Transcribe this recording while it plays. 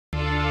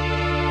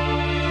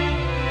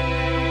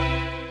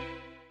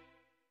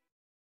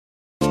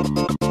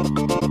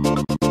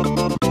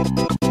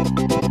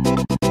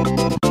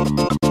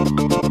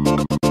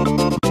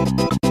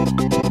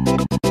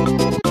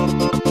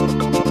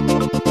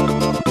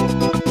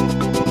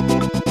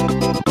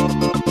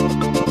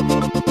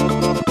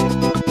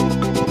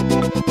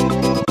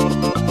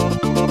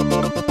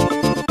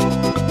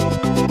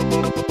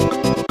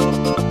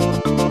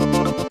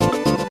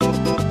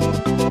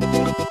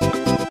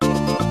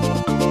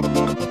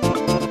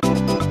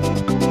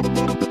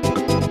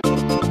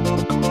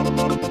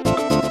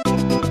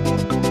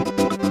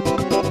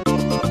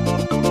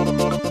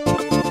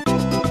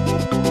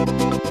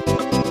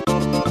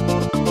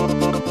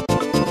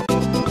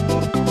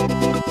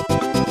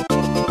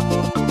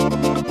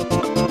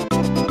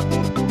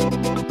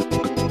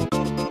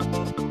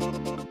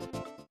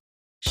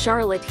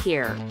Charlotte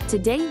here.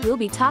 Today we'll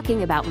be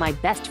talking about my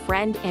best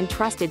friend and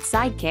trusted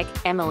sidekick,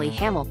 Emily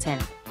Hamilton.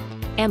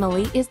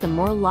 Emily is the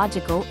more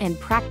logical and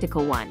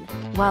practical one,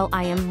 while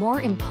I am more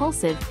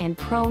impulsive and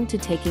prone to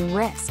taking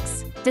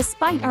risks.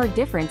 Despite our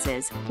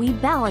differences, we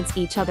balance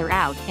each other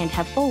out and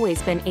have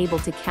always been able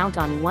to count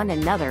on one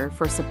another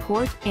for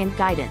support and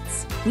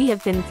guidance. We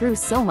have been through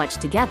so much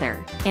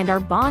together, and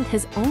our bond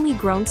has only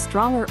grown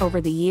stronger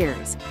over the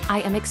years. I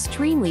am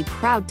extremely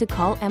proud to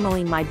call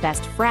Emily my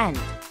best friend.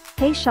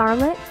 Hey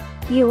Charlotte,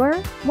 viewer,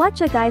 what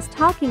you guys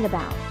talking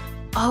about?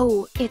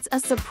 Oh, it's a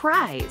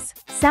surprise.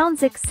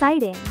 Sounds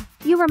exciting.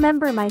 You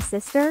remember my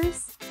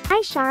sisters?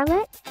 Hi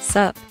Charlotte.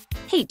 Sup?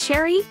 Hey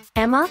Cherry,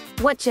 Emma,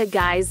 what you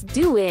guys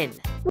doing?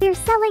 We're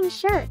selling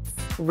shirts.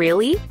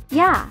 Really?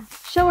 Yeah,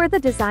 show her the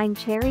design,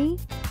 Cherry.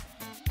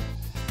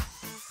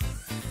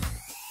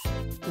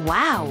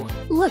 Wow,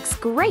 looks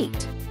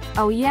great.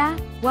 Oh yeah?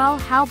 Well,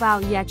 how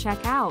about ya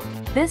check out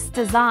this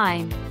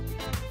design?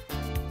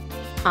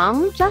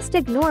 Just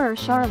ignore her,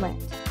 Charlotte.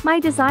 My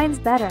design's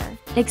better.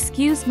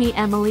 Excuse me,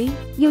 Emily?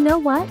 You know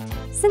what?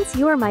 Since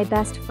you're my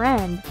best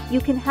friend, you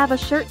can have a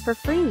shirt for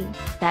free.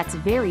 That's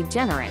very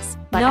generous,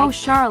 but No,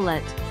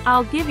 Charlotte.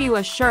 I'll give you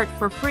a shirt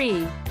for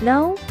free.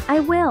 No, I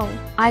will.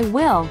 I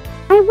will.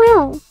 I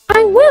will.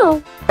 I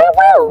will. I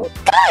will.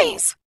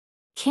 Guys!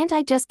 Can't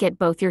I just get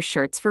both your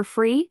shirts for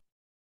free?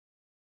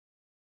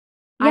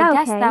 Yeah, I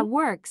guess okay. that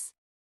works.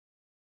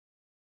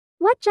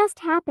 What just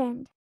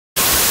happened?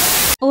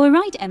 All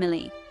right,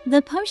 Emily.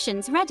 The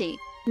potion's ready.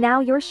 Now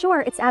you're sure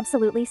it's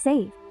absolutely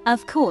safe.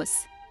 Of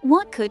course.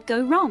 What could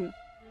go wrong?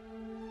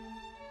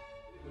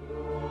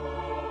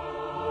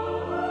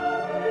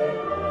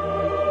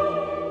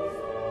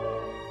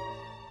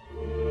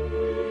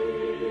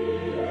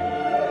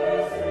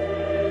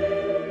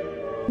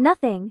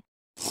 Nothing.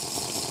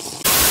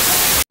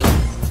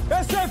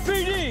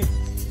 SFPD!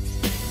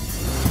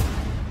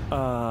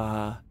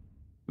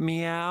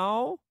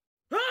 Meow?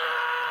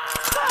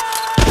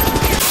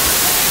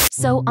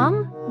 So,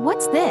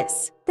 what's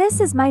this? This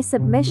is my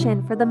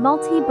submission for the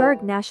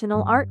Multilink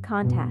National Art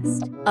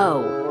Contest.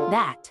 Oh,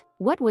 that.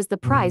 What was the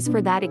prize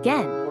for that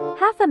again?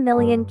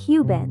 500,000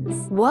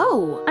 Cubans.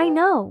 Whoa! I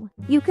know.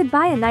 You could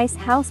buy a nice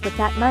house with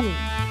that money.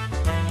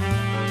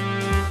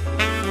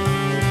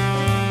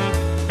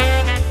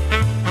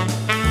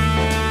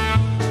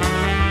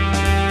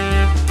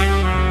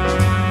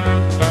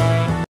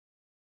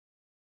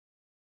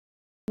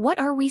 What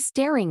are we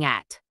staring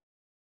at?